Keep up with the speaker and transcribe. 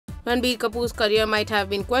Ranbir Kapoor's career might have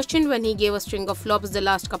been questioned when he gave a string of flops the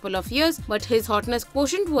last couple of years, but his hotness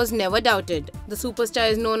quotient was never doubted. The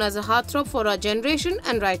superstar is known as a heartthrob for our generation,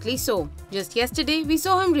 and rightly so. Just yesterday, we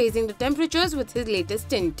saw him raising the temperatures with his latest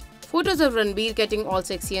stint. Photos of Ranbir getting all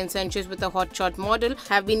sexy and sensuous with a hotshot model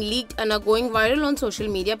have been leaked and are going viral on social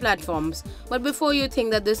media platforms. But before you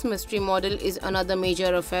think that this mystery model is another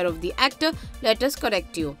major affair of the actor, let us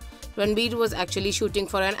correct you. Ranbir was actually shooting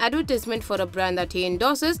for an advertisement for a brand that he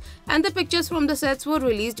endorses, and the pictures from the sets were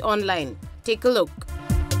released online. Take a look.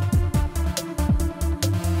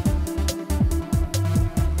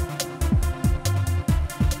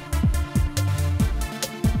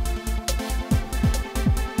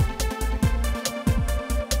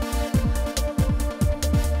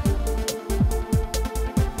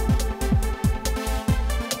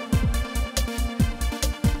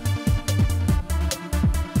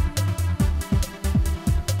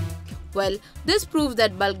 Well, this proves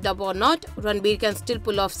that bulked up or not, Ranbir can still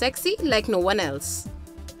pull off sexy like no one else.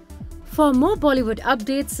 For more Bollywood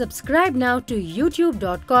updates, subscribe now to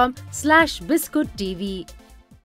youtube.com/biscuittv.